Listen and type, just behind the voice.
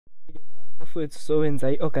bafowethu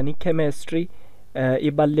sowenza i-organic chemistry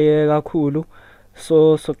ibaluleke kakhulu.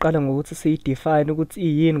 So soqala ngokuthi siyidefine ukuthi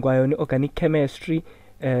iyini kwayona i-organic chemistry,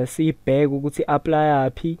 siyibheke ukuthi apply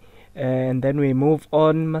yaphi, and then we move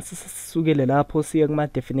on. Masisukele lapho siye kuma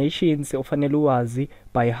definitions ofanele uwazi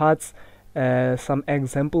by heart, some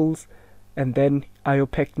examples, and then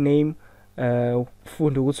ayo-packed name,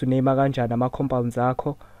 ufunda ukuthi uname kanjani ama compounds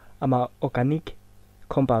akho, ama organic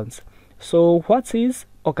compounds. So what is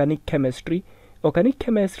organic chemistry? Organic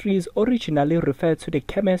chemistry is originally referred to the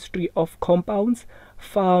chemistry of compounds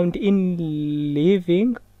found in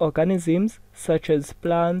living organisms such as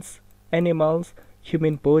plants, animals,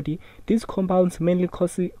 human body. These compounds mainly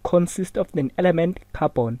consist of an element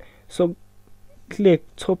carbon. So clear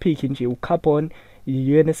topic nje carbon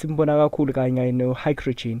yiyona simbona kakhulu kanye no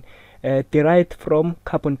hydrogen, derived from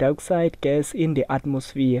carbon dioxide gas in the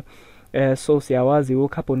atmosphere. So siyawazi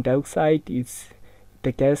carbon dioxide is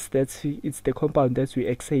the gas it's the compound that we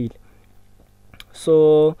exhale.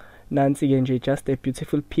 So nansi nje just a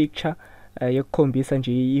beautiful picture yokukhombisa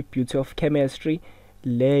nje i-beauty of chemistry,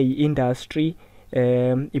 le industry,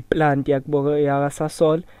 i-plant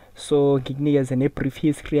yakwa-Sasol. So ngikunikeze ne-brief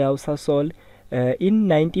history yawo-Sasol. In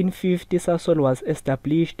 1950, Sasol was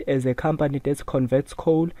established as a company that converts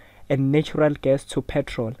coal and natural gas to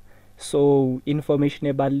petrol. So information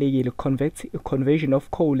ebalulekile, conversion of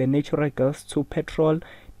coal and natural gas to petrol,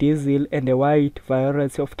 diesel, and a wide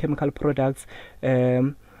variety of chemical products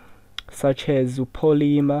such as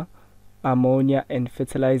polymer, ammonia, and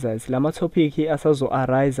fertilizers. Lama topic asazo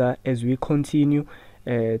arise as we continue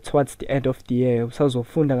towards the end of the year.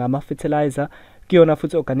 Usazofunda ngama fertilizer, kuyona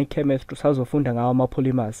futhi organic chemistry, usazofunda ngawo ama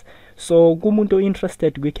polymers. So kumuntu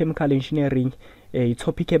interested kwi chemical engineering,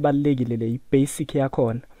 i-topic ebalulekile le, basic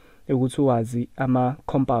yakhona ukuthi wazi ama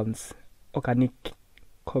compounds, organic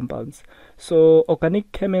compounds. So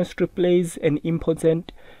organic chemistry plays an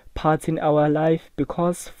important part in our life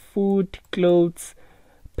because food, clothes,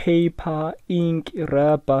 paper, ink,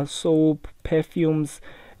 rubber, soap, perfumes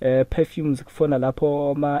kufona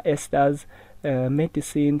lapho ama esters,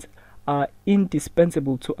 medicines are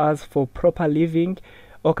indispensable to us for proper living.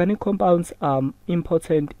 Organic compounds are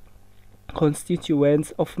important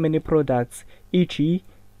constituents of many products, e.g.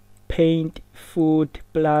 paint, food,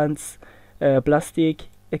 plants, plastic,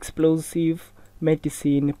 explosive,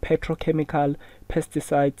 medicine, petrochemical,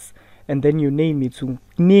 pesticides, and then you name it.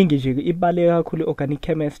 Kuningi nje ibaluleke kakhulu organic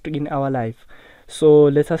chemistry in our life. So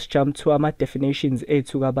let us jump to our definitions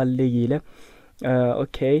ethu kabalulekile.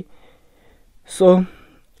 Okay, so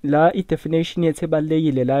la i-definition yethu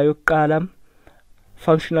ebalulekile la yokuqala,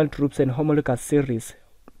 functional groups and homologous series.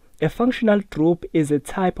 A functional group is a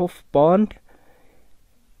type of bond,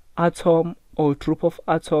 atom, or group of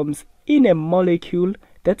atoms in a molecule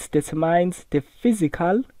that determines the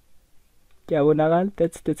physical,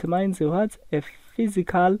 that determines what? A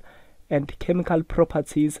physical and chemical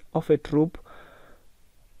properties of a group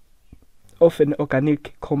of an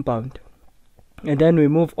organic compound. And then we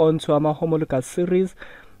move on to our homologous series.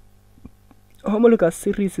 Homologous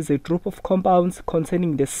series is a group of compounds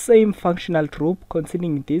containing the same functional group,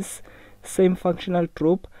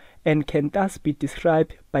 and can thus be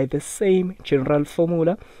described by the same general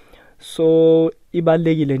formula. So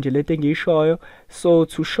ibalulekile nje lento engiyishoyo. So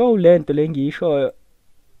to show lento lengiyishoyo,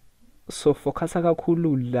 so focusa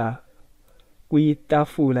kakhulu la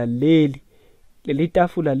kwitafula leli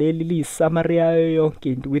tafula leli li-summary yayo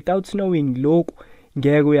yonke into. Without knowing lokhu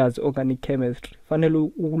ngeke uyazi organic chemistry,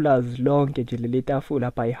 fanele ulazi lonke nje leli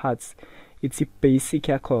tafula by heart. It's basic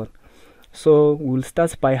yakhona. So we'll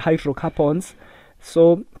start by hydrocarbons.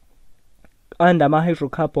 So under ama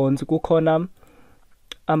hydrocarbons kukhona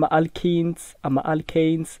ama alkenes, ama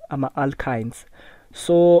alkanes, ama alkynes.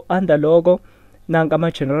 So under logo nanka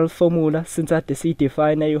ama general formula, since ade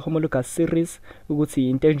si-define ayo homologous series ukuthi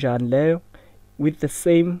into enjani leyo, with the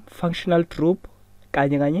same functional group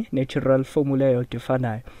kanye natural formula yo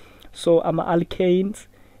define. So ama alkanes,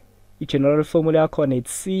 i-general formula yakhona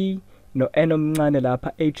it's C no N omncane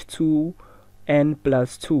lapha, H2N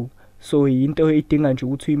plus 2. So into idinga nje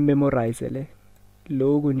ukuthi uyimemorize le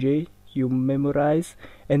loku nje, you memorize,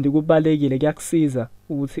 and kubalekile kuyakusiza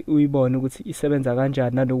ukuthi uyibone ukuthi isebenza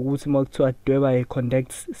kanjani, nanokuthi makuthiwa dweba a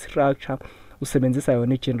contact structure usebenzisa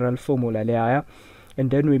yona i-general formula leya.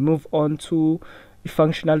 And then we move on to a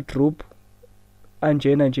functional group,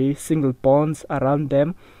 anjena nje single bonds around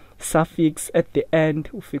them, suffix at the end,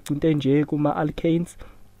 ufica into nje kuma alkanes.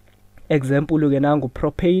 Example ke nangu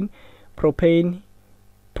propane,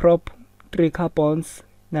 prop, 3 carbons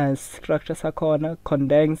na structure sakhona,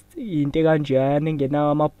 condensed into kanjani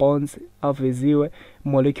ngenawo ama bonds aveziwe,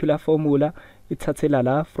 molecular formula ithathela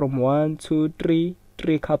la from 1 2 3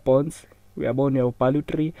 3 carbons uyabona uyawubhala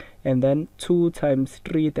u3 and then 2 times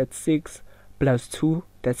 3 that's 6 plus 2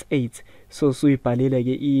 that's 8 so suyibhalile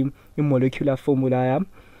ke i-molecular formula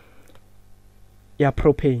ya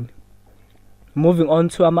propane. Moving on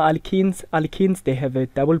to ama-alkenes. Alkenes, they have a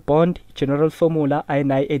double bond. General formula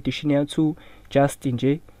I addition ya 2 just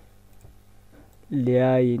nje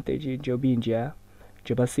leya into nje njoba inje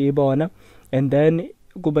njengoba siyibona, and then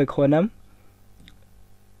kube khona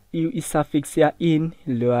i-suffix ya in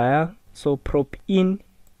leya, so prop in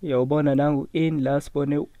uyawubona nangu in la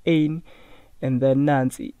sibone ane, and then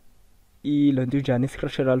nansi ilontujana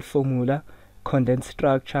structural formula condensed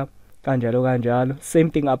structure kanjalo kanjalo. Same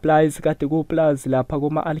thing applies kade ku plus lapha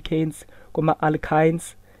kuma alkanes, kuma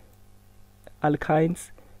alkynes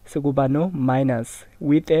sekuba no minus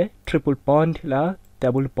with a triple bond la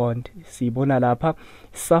double bond sibona lapha.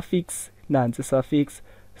 Suffix nansi suffix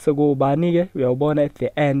sekubani ke uyawubona at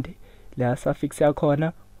the end la suffix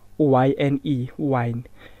yakhona yne wine,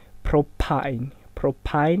 propine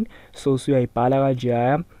so suyayibhala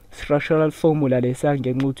kanje structural formula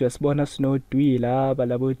lesangenquthu yasibona sinodwi laba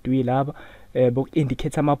labo dwi laba bok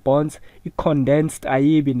indicate ama bonds. I-condensed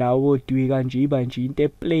ayibi nawo dwi kanje iba nje into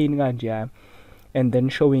plain kanje, and then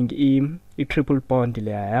showing i-triple bond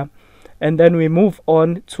leya. And then we move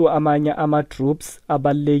on to amanye ama groups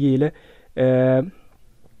abalekile.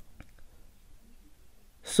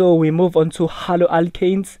 So we move on to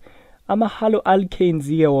haloalkanes. Ama haloalkanes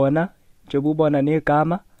yona njengoba ubona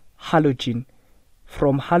negama halogen,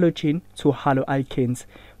 from halogen to haloalkanes,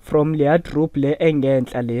 from leya group le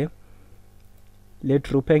engenhla le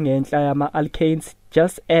group engenhla yama alkanes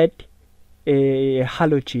just add a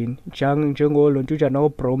halogen njengolontujana no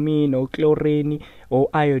bromine or chlorine or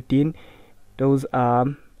iodine, those are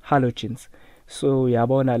halogens. So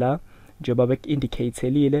yabona la njengoba bek indicate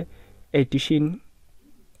lile addition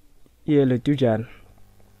yelontujana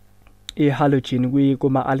i-halogen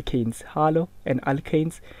kuma alkanes, halo and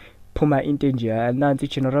alkanes phuma into nje. Nansi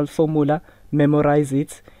general formula, memorize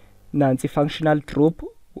it. Nansi functional group,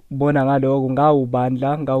 bona ngaloko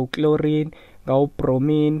ngawubandla, ngawu-chlorine,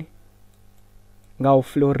 ngawu-bromine,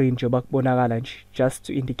 ngawu-fluorine njengoba kubonakala nje, just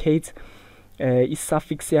to indicate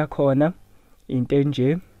i-suffix yakhona into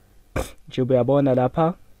nje njengoba uyabona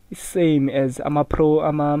lapha same as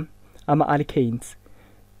ama-alkanes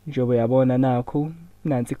njengoba uyabona nakhu.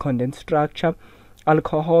 Nansi condensed structure.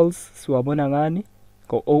 Alcohols siwabona ngani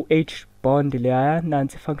OH bond leya,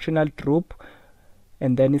 nansi functional group,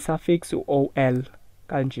 and then suffix OL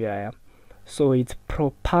kanje. So it's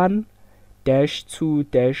propan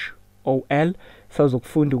 -2 OL.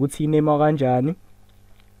 Sazokufunda ukuthi inema kanjani.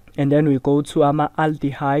 And then we go to ama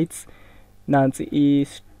aldehydes. Nansi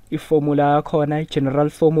i-formula yakhona, general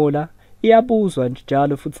formula iyabuzwa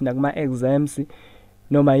njalo futhi nakuma exams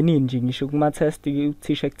noma yini nje ngisho kuma test,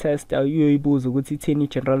 u-T-shirt test uyoyibuza ukuthi ithini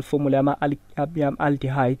general formula yama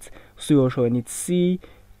aldehydes, usuyosho it's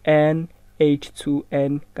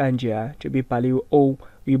CnH2n kanje nje ibhaliwe O.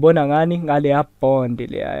 Uyibona ngani ngale bond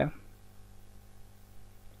leya,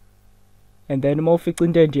 and then mawufica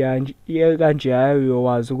into nje kanje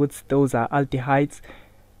uyowazi ukuthi those are aldehydes.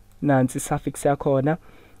 Nansi suffix yakhona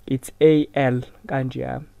it's Al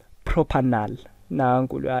kanje, propanal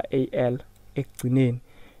nangu la Al ekugcineni.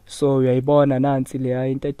 So uyayibona nansi leya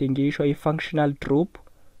into edingisho i-functional group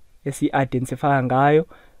esi-identify ngayo,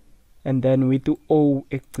 and then with O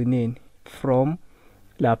ekugcineni from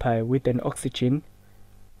lapha with an oxygen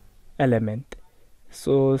element.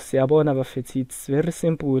 So siyabona bafethi it's very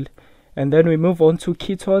simple. And then we move on to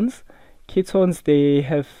ketones. Ketones, they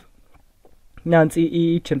have nansi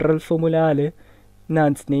i-general formula le,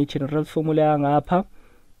 nansi ne-general formula ngapha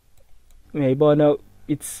uyayibona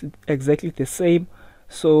it's exactly the same.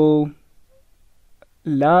 So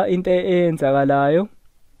la into eyenzakalayo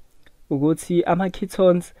ukuthi ama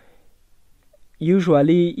ketones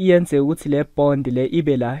usually iyenze ukuthi le bond le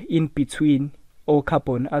ibe la in between o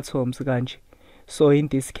carbon atoms kanje. So in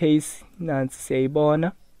this case nansi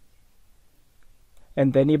siyayibona,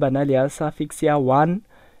 and then iba naleya suffix ya 1,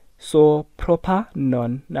 so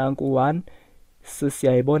propanon nanku 1.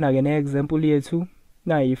 Siyayibona ke ne-example yethu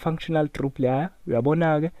na i-functional group leya,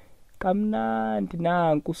 uyabona ke kamnandi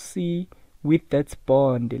nanku C with that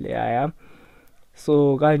bond leya.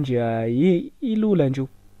 So kanje ilula nje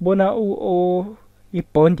ubona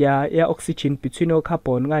i-bond ya oxygen between o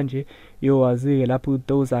carbon kanje yowazi lapho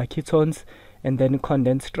those are ketones, and then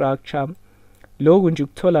condensed structure. Loku nje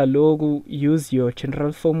ukuthola loku, use your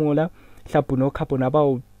general formula. Mhlawumbe no carbon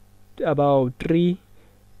about 3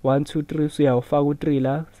 1 2 3 so uyawufaka u3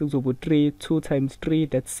 la sekuzoba 3 2 times 3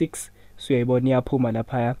 that's 6. So uyayibona iyaphuma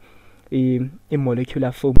lapha.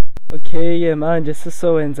 i-molecular formula. Okay, manje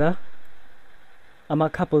sisowenza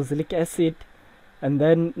ama-carboxylic acid, and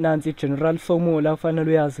then nansi general formula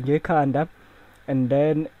ufanele uyazi ngekhanda, and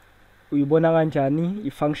then uyibona kanjani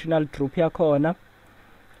i-functional group yakhona,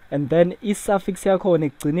 and then i-suffix yakhona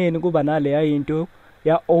ekugcineni kuba naleya yinto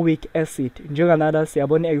ya-oic acid. Njenganala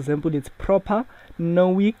siyabona example it's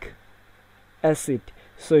propanoic acid,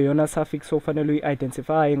 so yona suffix ofanele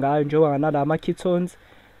uyi-identify ngayo njengoba nala ama-ketones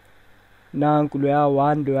nanku loya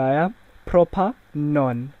 1 loya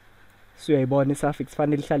propanon, so uyayibona i-suffix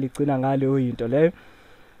fanele ihlale igcina ngaleyo yinto leyo.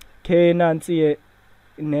 Okay, nansi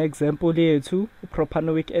ne-example yethu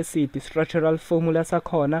propanoic acid, structural formula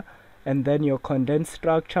sakhona, and then your condensed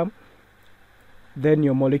structure, then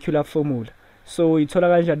your molecular formula. So ithola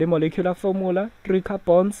kanjani molecular formula? 3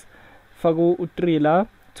 carbons faku u3 la,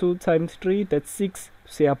 2 times 3 that's 6,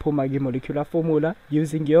 siyaphuma ke molecular formula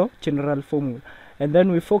using your general formula. And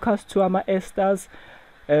then we focus to ama esters.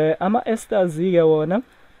 Ama esters ke wona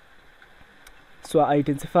so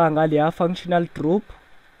identify ngaleya functional group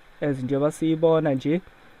as njengoba siyibona nje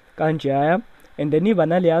kanjaya, and then iba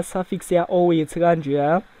naleya suffix ya oate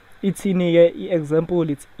kanjaya. Ithini ke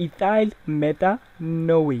i-example it's ethyl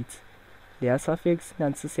metanoate, leya suffix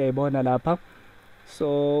nansi siyayibona lapha.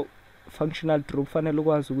 So functional group fanele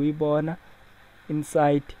ukwazi ukuyibona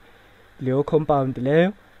inside leyo compound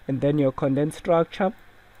leyo, and then your condensed structure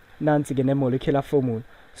nansi ke ne-molecular formula.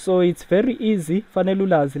 So it's very easy, fanele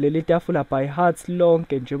ulazi leli tafula by heart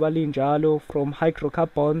lonke njengoba linjalo from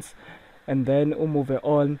hydrocarbons, and then move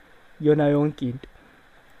on yona yonke into.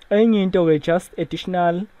 Enye into ke just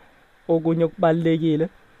additional okunye okubalekile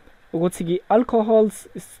ukuthi ki alcohols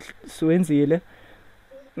siwenzile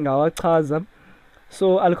ngawachaza.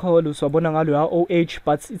 So alcohol uswabona ngalo ya OH,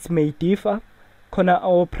 but it may differ. Khona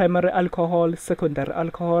our primary alcohol, secondary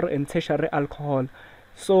alcohol, and tertiary alcohol.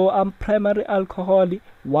 So primary alcohol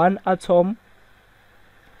 1 atom,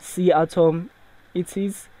 C atom, it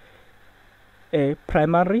is a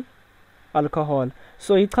primary alcohol.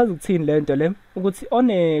 So ichaza ukuthini lento le ukuthi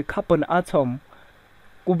on a carbon atom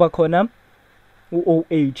kuba khona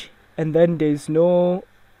u-OH, and then there's no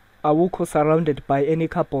awukho surrounded by any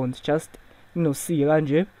carbons, just C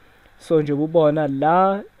kanje. So nje ubona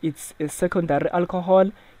la it's a secondary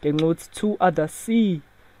alcohol ngenxa ukuthi 2 other C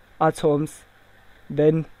atoms,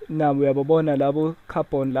 then now uyabona labo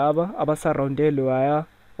carbon laba abasurrounded waya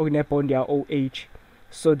okune bond ya OH.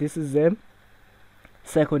 So this is a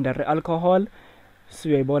secondary alcohol. So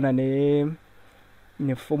uyayibona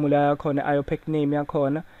ne formula yakhona, IUPAC name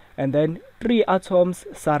yakhona, and then 3 atoms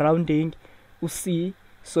surrounding u-C.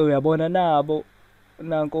 So uyabona nabo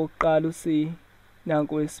nanko oqala u-C,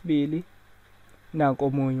 nanko wesibili, nanko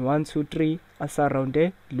omunye, 1 2 3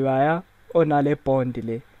 asurrounded lwaya onale bond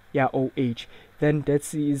le ya OH. Then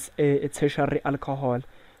that is a tertiary alcohol.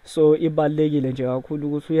 So ibalekile nje kakhulu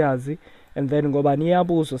ukuthi uyazi, and then ngoba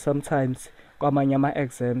niyabuzwa sometimes kwamanye ama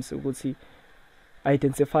exams ukuthi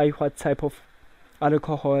identify what type of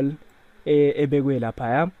alcohol ebekwe lapha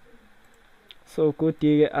ya. So good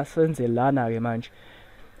ke asenze lana ke manje.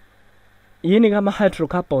 Yini kama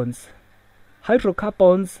hydrocarbons?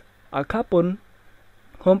 Hydrocarbons are carbon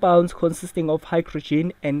compounds consisting of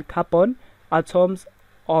hydrogen and carbon atoms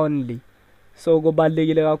only. So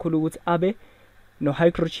kubalekile kakhulu ukuthi abe no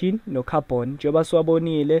hydrogen no carbon, njengoba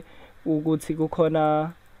siwabonile ukuthi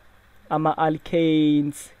kukhona ama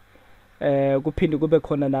alkanes, kuphinde kube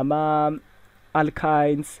khona nama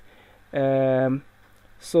alkynes,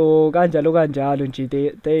 so kanjalo nje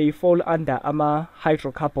they fall under ama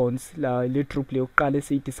hydrocarbons, la le group le yokuqala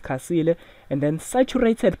siyidiscussile. And then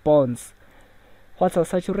saturated bonds. What are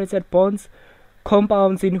saturated bonds?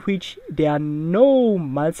 Compounds in which there are no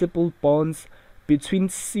multiple bonds between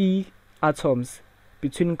C atoms,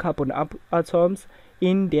 between carbon atoms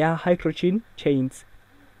in their hydrogen chains,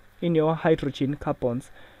 in your hydrogen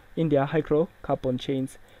carbons, in their hydrocarbon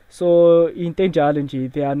chains. So in tenjalo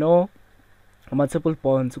nje there are no multiple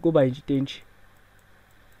bonds, kuba nje.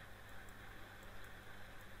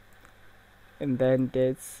 And then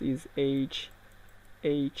that is H.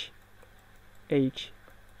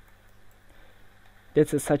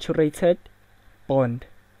 That's a saturated bond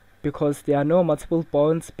because there are no multiple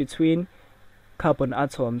bonds between carbon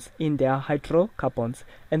atoms in their hydrocarbons.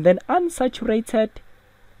 And then unsaturated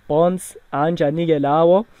bonds anjani ke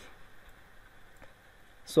lawo?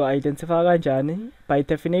 So identify kanjani? By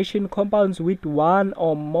definition, compounds with one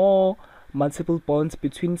or more multiple bonds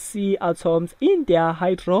between C atoms in their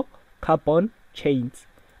hydrocarbon chains.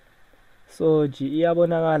 So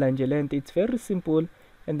iyabonakala nje lento, it's very simple.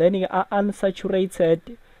 And then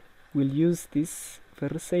unsaturated, we'll use this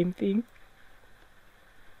very same thing.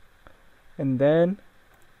 and then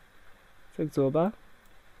sekuzoba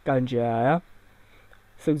kanjaya,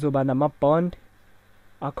 sekuzoba nama-bond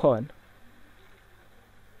akhona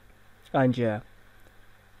kanje,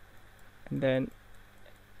 and then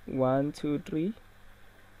 1 2 3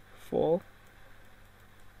 4,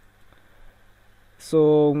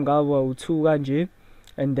 so ngaba u2 kanje,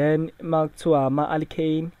 and then makuthiwa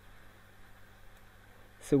ama-alkane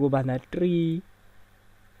sekuba na 3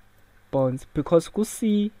 bonds, because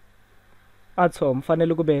ku-C atom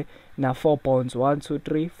fanele kube na 4 bonds, 1 2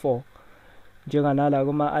 3 4, njenganala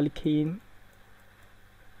kuma-alkane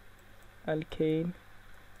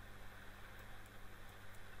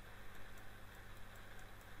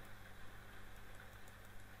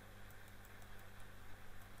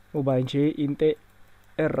uba nje into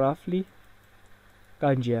roughly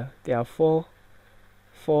kanje, there are 4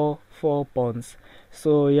 bonds,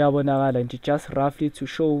 so yabonakala nje just roughly to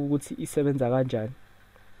show ukuthi isebenza kanjani.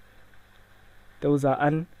 Those are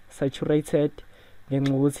unsaturated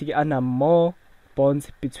ngenxa ukuthi ana more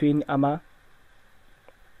bonds between ama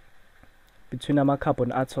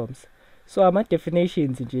carbon atoms. So ama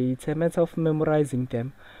definitions nje, it's a matter of memorizing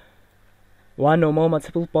them. One or more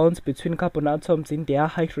multiple bonds between carbon atoms in their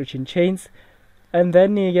hydrogen chains, and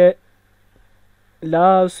then ke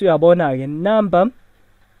la siyabona ke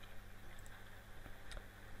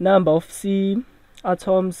number of C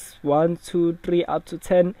atoms 1 2 3 up to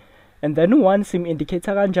 10, and then 1 sim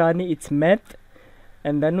indicator kanjani, it's meth,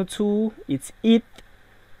 and then 2 it's eth,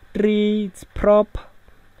 3 it's prop,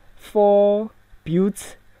 4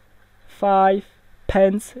 but, 5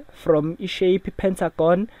 pence from shape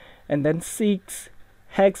pentagon, and then 6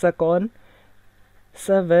 hexagon,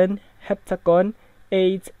 7 heptagon,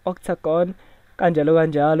 8 octagon, kanjalo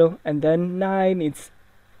kanjalo, and then 9 it's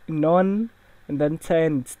non, and then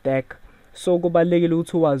 10 it's deck. So kubalekile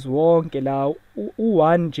ukuthi wazi wonke la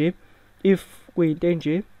u1 nje if kuyinto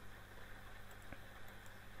nje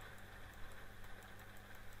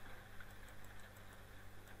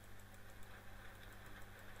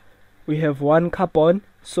we have 1 carbon,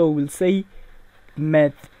 so we'll say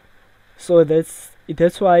meth. So that's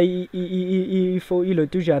why for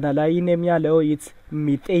ilotujana la iname yalo it's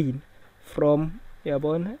methane from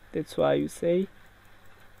yabona, that's why you say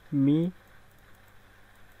methane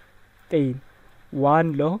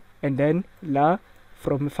 1 lo, and then la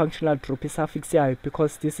from functional group is suffix yayo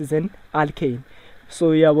because this is an alkane.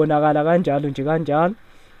 So yabonakala kanjalo nje kanjalo,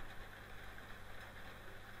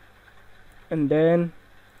 and then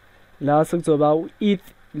la sekuzoba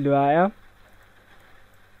eth lwaya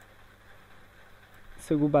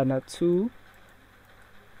sekuba na 2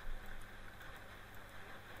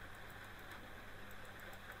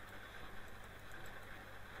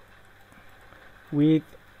 with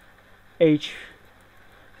H,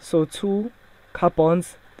 so 2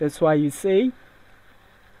 carbons, that's why you say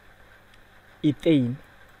ethane.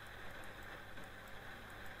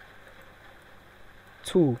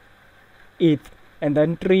 2 eth, and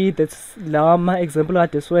then 3 that's lama example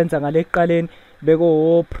ade siwenza ngale ekuqaleni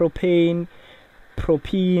beko propane,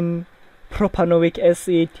 propene, propanoic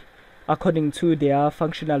acid according to their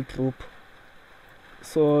functional group.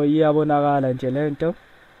 So iyabonakala nje lento,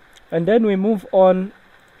 and then we move on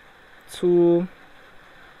to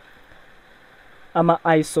ama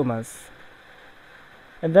isomers.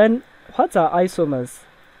 And then what are isomers?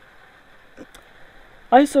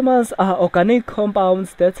 Isomers are organic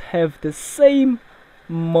compounds that have the same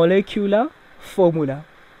molecular formula.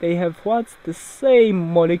 They have what? The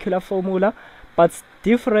same molecular formula but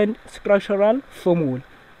different structural formula.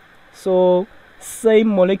 So same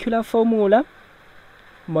molecular formula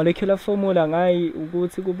ngai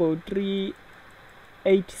ukuthi kubo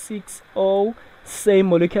 3860, same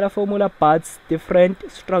molecular formula but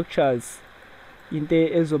different structures. Inte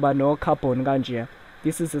ezoba no carbon kanje.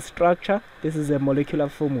 This is a structure, this is a molecular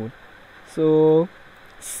formula. So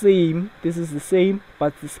same, this is the same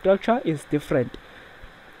but the structure is different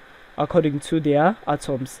according to their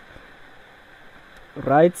atoms.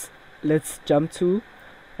 Right, let's jump to,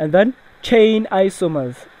 and then chain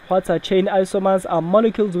isomers. What are chain isomers? Are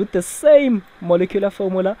molecules with the same molecular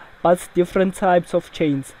formula but different types of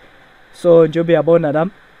chains. So njobe yabona la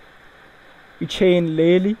chain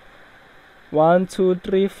leli 1 2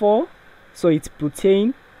 3 4, so it's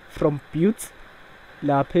butane from but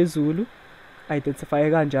la phezulu identify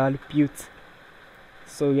kanjalo but,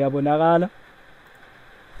 so yabonakala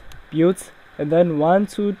but, and then 1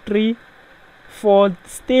 2 3 4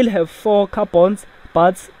 still have 4 carbons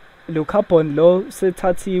but lo carbon lo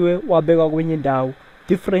sethathiwe wabekwa kwenye indawo,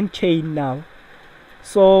 different chain now.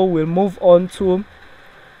 So we'll move on to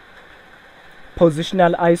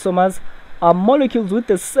positional isomers. are molecules with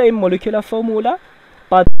the same molecular formula,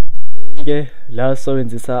 but la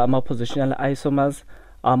sowenzisa ama-positional isomers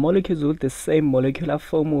are molecules with the same molecular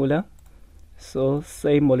formula, so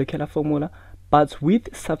same molecular formula, but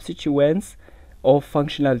with substituents or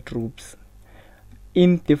functional groups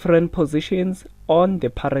in different positions on the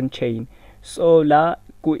parent chain. So la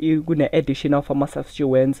kune addition of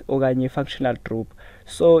ama-substituents okanye functional group.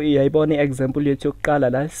 So iyayibona i-example yethu yokuqala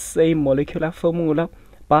la, same molecular formula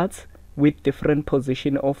but with different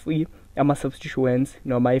position of ama-substituents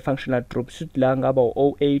noma i-functional groups. La ngaba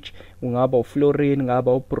u-OH, ungaba u-fluorine,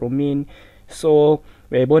 ngaba u-bromine. So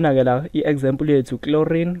uyayibona ke la i-example yethu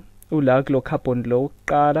chlorine ula kulo carbon lo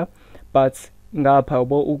kuqala, but ngapha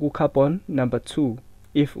ubo uku-carbon number 2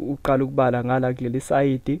 if uqala ukubala ngala kuleli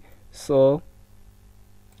side. So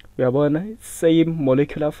uyabona same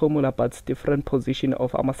molecular formula but different position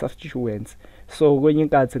of ama-substituents. So kwenye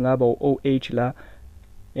inkathi ngaba u-OH la,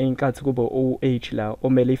 inkathi kuba u-OH la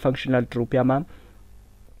omele i-functional group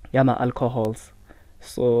yama-alcohols.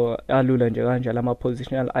 So alula nje kanjalo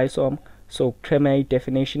ama-positional isomer. So krema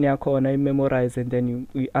i-definition yakhona, i-memorize, and then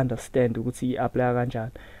you understand ukuthi i-apply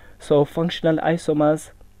kanjani. So functional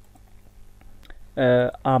isomers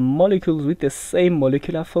are molecules with the same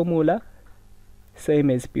molecular formula,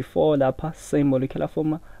 same as before lapha, same molecular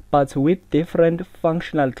formula, but with different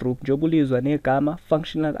functional group. Jobulizwa negama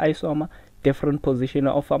functional isomer, different position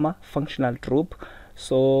of ama functional group.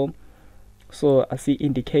 So asi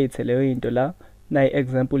indicate leyo into la, na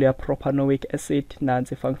example ya propanoic acid,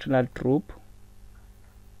 nansi functional group.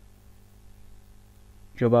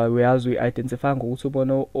 Joba uyazi uyi-identify ngokuthi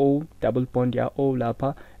ubona O double bond ya O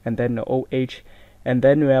lapha and then OH, and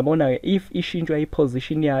then uyabona if ishintshwa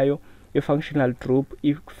i-position yayo i-functional group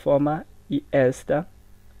ifoma i-ester.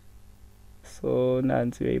 So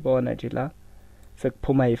nansi uyayibona nje la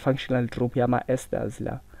sekuphuma i-functional group yama-esters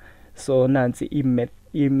la. So nansi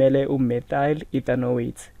imele u-methyl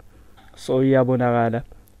ethanoate. So iyabonakala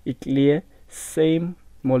i-clear, same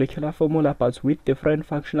molecular formula but with different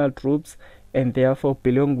functional groups and therefore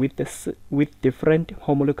belong with different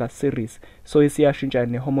homologous series. So isiyashintsha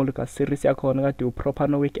ne-homologous series yakhona kade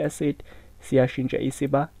u-propanoic acid siyashintsha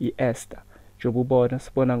isiba i-ester. Njengobona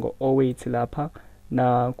sibona ngo-OH lapha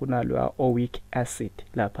na kunalwa oic acid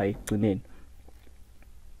lapha ekugcineni.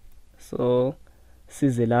 So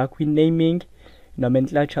size la kwi-naming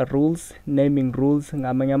nomenclature rules, naming rules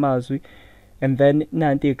ngamanye amazwi, and then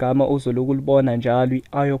nanti igama uzoloku libona njalo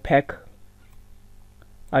i-IUPAC.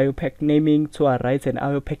 IUPAC naming, to write an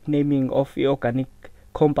IUPAC naming of organic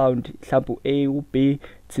compound mhlawumbe A u-B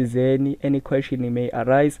thizeni, any question may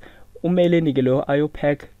arise. Umele nike lo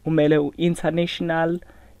IUPAC, umele u-International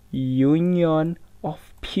Union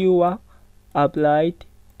of Pure Applied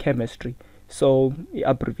Chemistry. So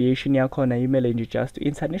i-abbreviation yakhona imele nje just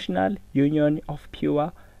International Union of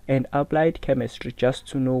Pure and Applied Chemistry, just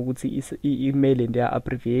to know ukuthi i-email in their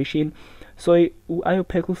abbreviation. So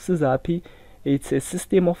u-IUPAC usizaphi? It's a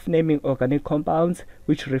system of naming organic compounds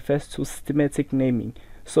which refers to systematic naming.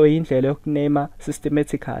 So indlela yokunema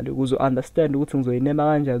systematically ukuze understand ukuthi ngizoyinema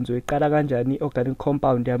kanjani, ngizoyiqala kanjani i-organic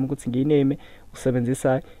compound yami ukuthi ngiyiname,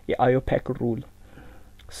 usebenzisa i-IUPAC rule.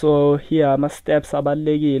 So here are my steps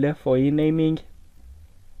abalulekile for i-naming.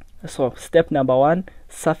 So step number 1,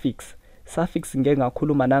 suffix. Suffix ngeke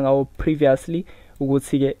ngakhuluma nangawo previously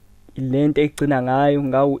ukuthi ke lento egcina ngayo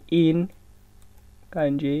ngawu in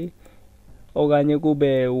kanje, okanye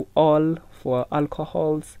kube u-all for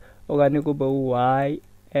alcohols, okanye kube u-y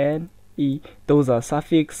and e. Those are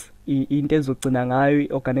suffix, into ezogcina ngayo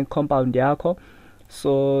i-organic compound yakho.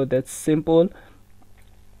 So that's simple,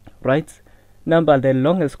 right? Number the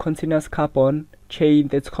longest continuous carbon chain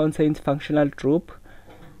that contains functional group.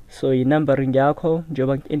 So i-numbering yakho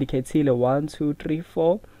njengoba indicated 1 2 3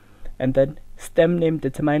 4, and then stem name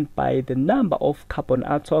determined by the number of carbon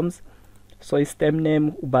atoms. So i-stem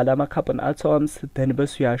name ubala ama-carbon atoms, then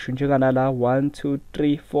bese uyasho njengana la 1 2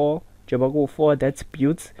 3 4, njengoba ku-4 that's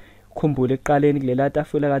bute. Khumbula ekuqaleni kulela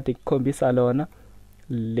tafula kade kukhombisa lona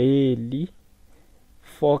leli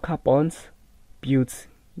 4 carbons, bute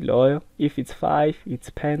loyo. If it's 5 it's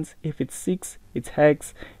pence, if it's 6 it's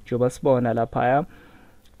hex, njengoba sibona laphaya.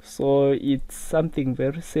 So it's something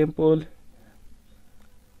very simple.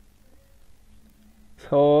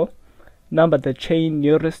 So number the chain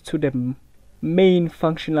nearest to the main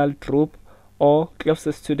functional group or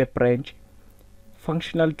closest to the branch.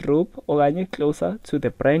 Functional group okanye closer to the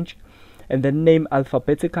branch, and then name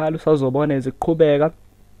alphabetical. Usazobona eziqhubeka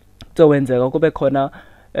kuzowenzeka kube khona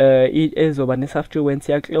ezoba ne-substituents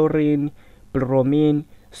ya chlorine, bromine.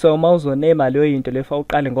 So mawuzonema leyo yinto lefa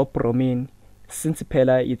uqale ngo bromine, since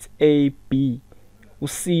phela it's A B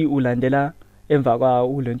u-C ulandela emva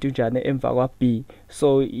kwawo ulentunjana emva kwa B.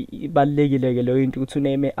 So ibalekile ke leyo into ukuthi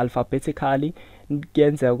uname alphabetically.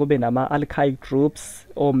 Kuyenzeka kube nama alkyl groups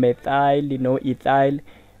or methyl no ethyl,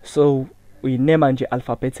 so uyinema nje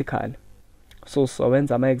alphabetically. So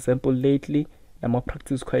wenza ama example lately nama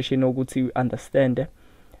practice question ukuthi you understand.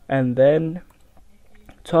 And then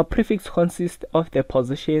so a prefix consists of the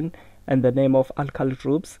position and the name of alkyl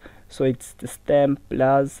groups, so it's the stem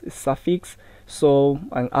plus suffix. So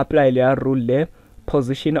and apply the rule there,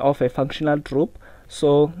 position of a functional group.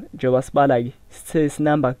 So njengoba says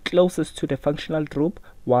number closest to the functional group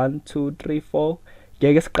 1 2 3 4.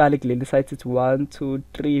 Ngeke siqale kuleli side it's 1 2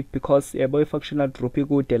 3 because yabo functional group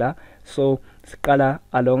ikude la, so siqala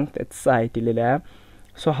along that side lela.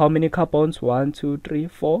 So how many carbons? 1 2 3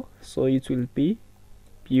 4. So it will be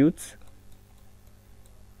but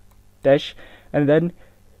dash, and then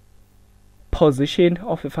position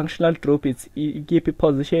of a functional group, it's give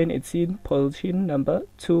position, it's in position number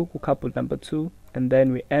 2 couple number 2, and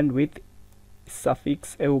then we end with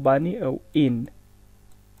suffix eubani or in.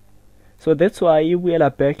 So that's why we are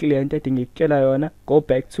back yona, go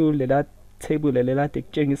back to lela table lela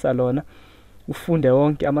tekutshengisa lona ufunde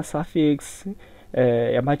wonke ama suffix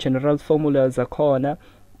ama general formulas akhona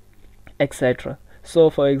etc. So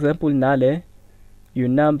for example nale you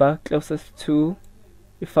number closest to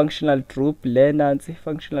a functional group, le nansi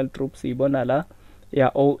functional group siyibona la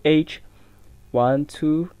ya OH 1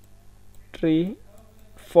 2 3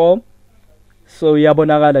 4. So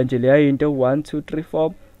iyabonakala nje leya into 1 2 3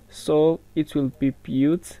 4. So it will be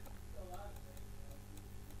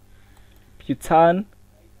butan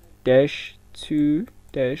dash 2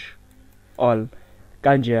 dash all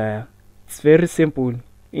kanje. It's very simple.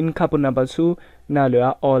 In carbon number 2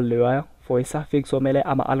 nalo all for a suffix omele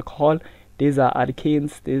ama alcohol, these are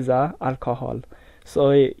alkenes, these are alcohol.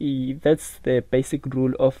 So that's the basic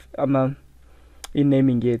rule of in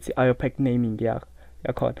naming it, IUPAC naming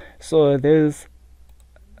yakho. So this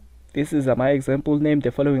is my example, name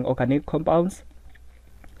the following organic compounds.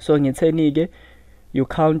 So ngithenike you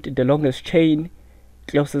count the longest chain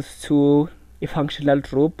closest to a functional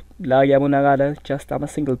group, la yabonakala just ama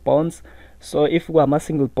single bonds. So if we are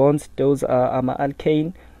single bonds, those are ama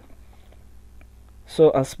alkane. So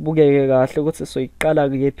asibukeke kahle ukuthi soyiqala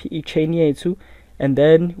kephi i-chain yethu, and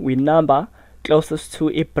then we number closest to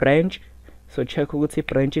a branch. So check ukuthi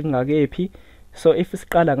i-branch ingakephi. So if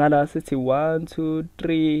siqala ngala sithi 1 2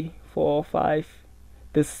 3 4 5,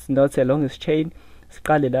 this is not a longest chain.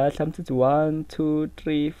 Siqale la mhlawumbe sithi 1 2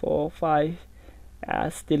 3 4 5,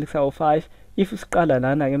 still saw 5. If siqala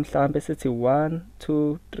lana ke mhlawumbe sithi 1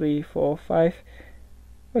 2 3 4 5,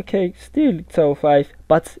 okay, still saw 5,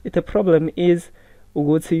 but the problem is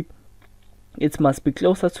ukuthi it must be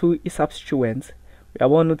closer to a substituent.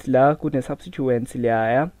 Uyabona ukuthi la kune substituents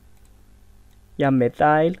leya ya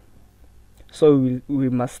methyl, so we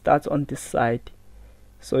must start on this side.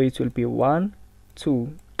 So it will be 1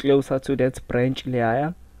 2 closer to that branch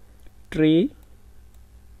leya, 3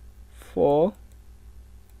 4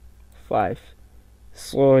 5.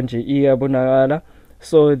 So nje iyabonakala.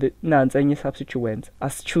 So nansi enye substituent,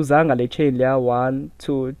 asichuzanga le chain leya 1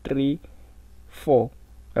 2 3 4.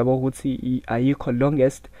 Yabo ukuthi ayikho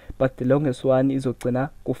longest, but the longest one izogcina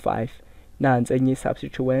ku 5. Nansi enye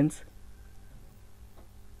substituents.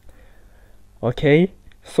 Okay,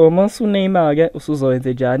 so masuname ke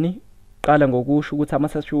usuzoyenza njani? Qala ngokusho ukuthi ama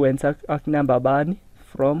substituents akunumber bani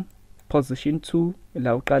from position 2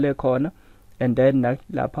 la uqale khona, and then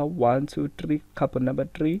lapha 1 2 3 carbon number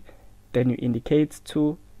 3, then you indicate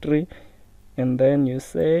 2 3, and then you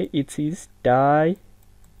say it is di,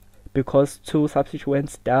 because 2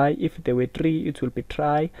 substituents die. If there were 3 it will be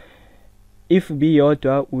tri. If B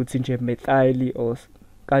yodwa uthi nje methyl or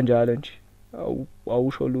kanjalo nje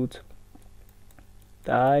awusho lutho,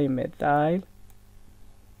 dimethyl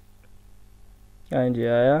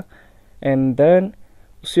kanje. And then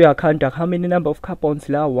usuyakanda how many number of carbons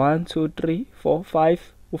la, 1 2 3 4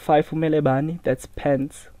 5. U5 umele bani? That's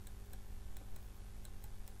pence.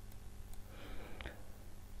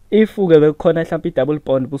 If ugebe khona mhlawumbe double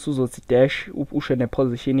bond busuzothi dash usho ne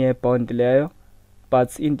position ye bond leyo,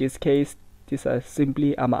 but in this case these are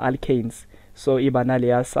simply ama alkanes, so iba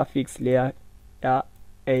naleya suffix leya ya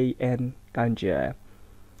an kanje.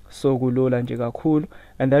 So kulula nje kakhulu.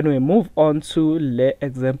 And then we move on to le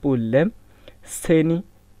example le sitheni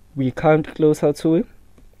we count closer to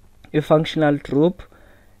a functional group,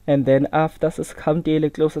 and then after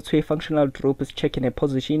sesikhawuntile closer to a functional group is checking a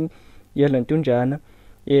position yelentunjana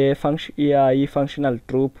functional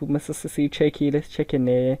group. Mase siyicheckile sichecke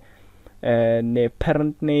ne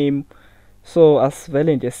parent name. So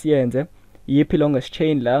asivele nje siyenze yiphi longest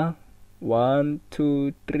chain la 1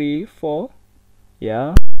 2 3 4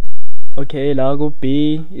 yeah. Okay, la ku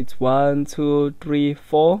B it's 1 2 3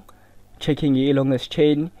 4 checking the longest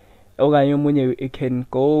chain. Okanye omunye it can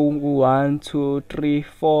go 1 2 3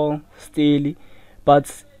 4 still,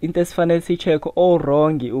 but into esifanele si check all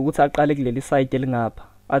wrong ukuthi aqale kuleli side elingapha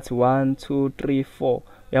athi 1 2 3 4.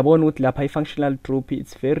 Uyabona ukuthi lapha i-functional group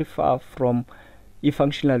it's very far from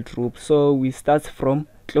i-functional group, so we start from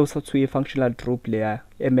closer to i-functional group layer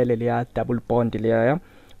emele leya double bond layer.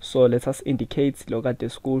 So let us indicate lo kade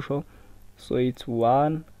sikusho. So it's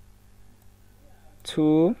 1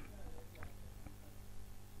 2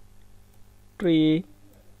 3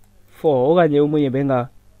 4. Okanye umunye benga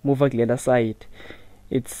move kulela side,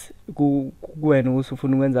 it's kuwena ukuthi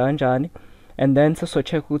ufuna ukwenza kanjani. And then so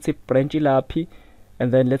check ukuthi branch laphi,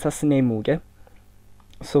 and then let us name okay.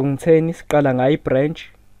 So ngitheni siqala ngayi branch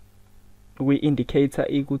we indicator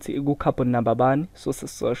ukuthi iku carbon number bani, so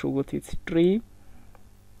sisosho ukuthi it's 3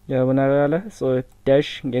 yabonakala. So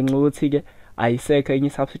dash ngenxa ukuthi ke ayisekho enye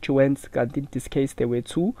substituents, kanti in this case there were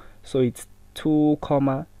 2, so it's 2,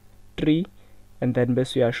 3, and then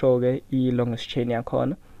bese uyasho ke I longest chain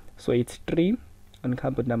yakhona. So it's 3 on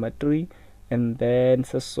carbon number 3, and then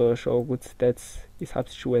sesosho ukuthi that's I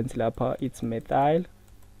substituents lapha it's methyl.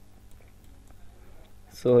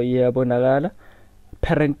 So iyabonakala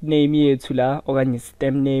parent name yethu la okanye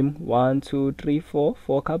stem name 1 2 3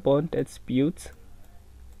 4 carbon, that's bute.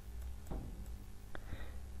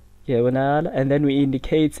 Yabonakala, and then we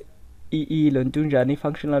indicate lontunjani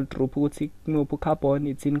functional group ukuthi kunophi carbon,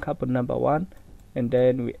 it's in carbon number 1, and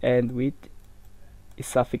then we end with a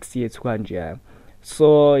suffix yethu kanje.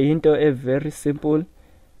 So into a very simple,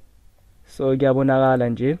 so kuyabonakala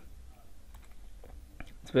nje,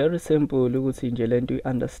 it's very simple ukuthi nje lento you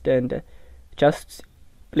understand, just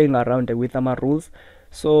playing around with ama rules.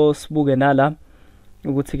 So sibuke nala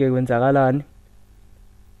ukuthi ke kwenzakalani.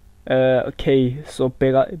 Okay, so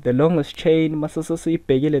bheka the longest chain, mase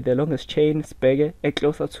sesibhekile the longest chain sibheke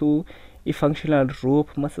closer to i-functional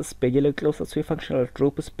group, mase sibhekile closer to i-functional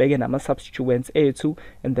group sibheke nama substituents ethu,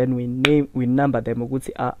 and then we number them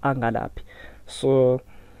ukuthi angalaphi. So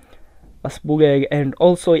asibukeke, and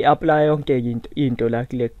also I-apply yonke into la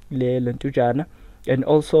kule lentujana, and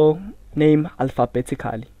also name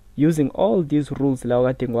alphabetically using all these rules la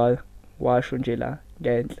kade ngiwasho nje la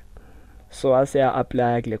ngenhla. So as I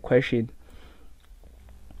apply the question,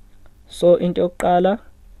 so into yokuqala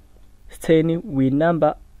sitheni we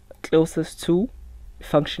number closest to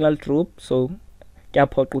functional group. So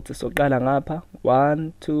kuyaphoqa ukuthi soqala ngapha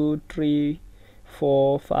 1 2 3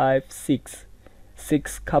 4 5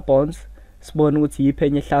 6 carbons, sibone ukuthi yiphi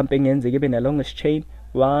enye mhlambe engenzeka ibe na longest chain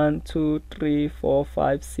 1 2 3 4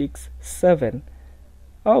 5 6 7.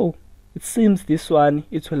 Oh, it seems this one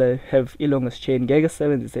it will have a longest chain. Ngeke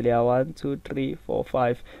sisebenzise leya 1 2 3 4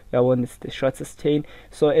 5. Uyabona it's the shortest chain,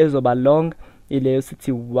 so ezoba long ileyo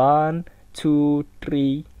sithi 1 2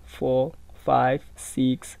 3 4 5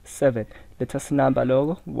 6 7. Let us number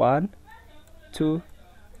logo 1 2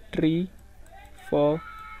 3 4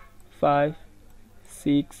 5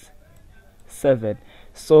 6 7.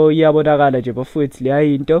 So iyabonakala nje bafowethu leya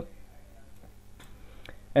into,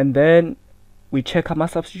 and then we check ama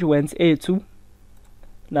substituents ethu.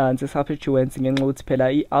 Nansi substituents ngenxa ukuthi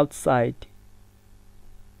phela I-outside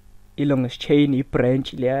i-longest chain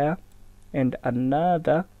i-branch leya and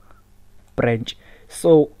another branch.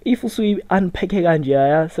 So if usuyi unpack kanje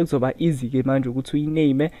ya sekuzoba easy ke manje ukuthi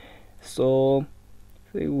uyiname. So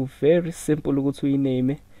very simple ukuthi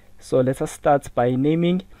uyiname. So let us start by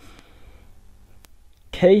naming.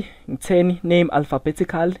 Okay, ngitheni name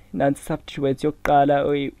alphabetical, nansi substituents yokuqala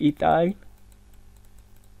ethyl,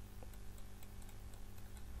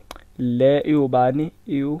 le iubani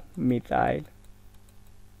methyl.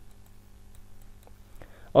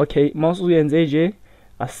 Okay, mase uyenze nje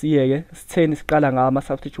asiyeke sitheni siqala ngama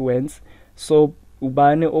substituents. So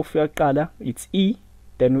ubani ofuyaqala it's E,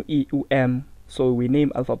 then U-M, so we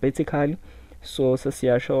name alphabetically. So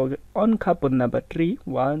sesiyasho on carbon number 3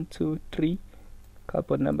 1 2 3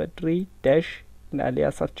 carbon number 3 dash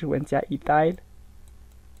naleya substituents ya ethyl.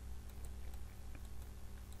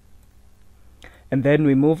 And then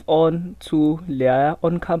we move on to layer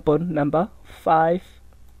on carbon number 5.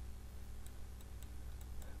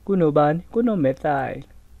 Kunobani? Kunomethyl.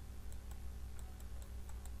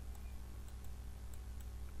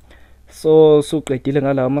 So suqedile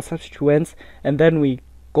ngalawa ama substituents, and then we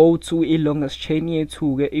go to i-longest chain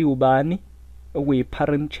yethu ke iubani, okuyi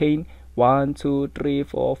parent chain 1 2 3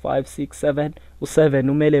 4 5 6 7. U7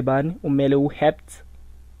 umele bani? Umele uhept.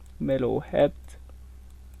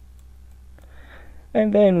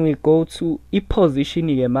 And then we go to i-position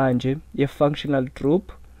ke manje ye-functional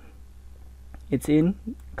group. It's in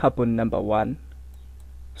carbon number 1.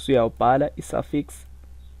 So uyawubhala i-suffix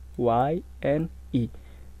y and e.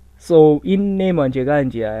 So in name nje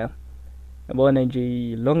kanje yabona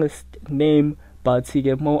nje longest name, but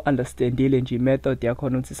ke more understandile nje method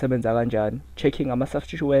yakhona ukuthi isebenza kanjani. Checking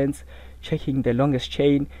ama-substituents, checking the longest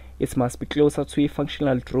chain, it must be closer to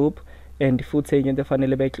a-functional group, and futhi enye into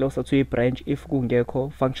efanele be closer to a-branch if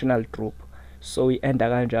kungekho functional group. So i-enda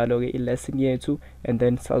kanjalo ke i-lesson yethu, and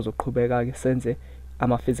then sazoqhubeka ke senze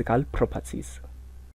ama-physical properties.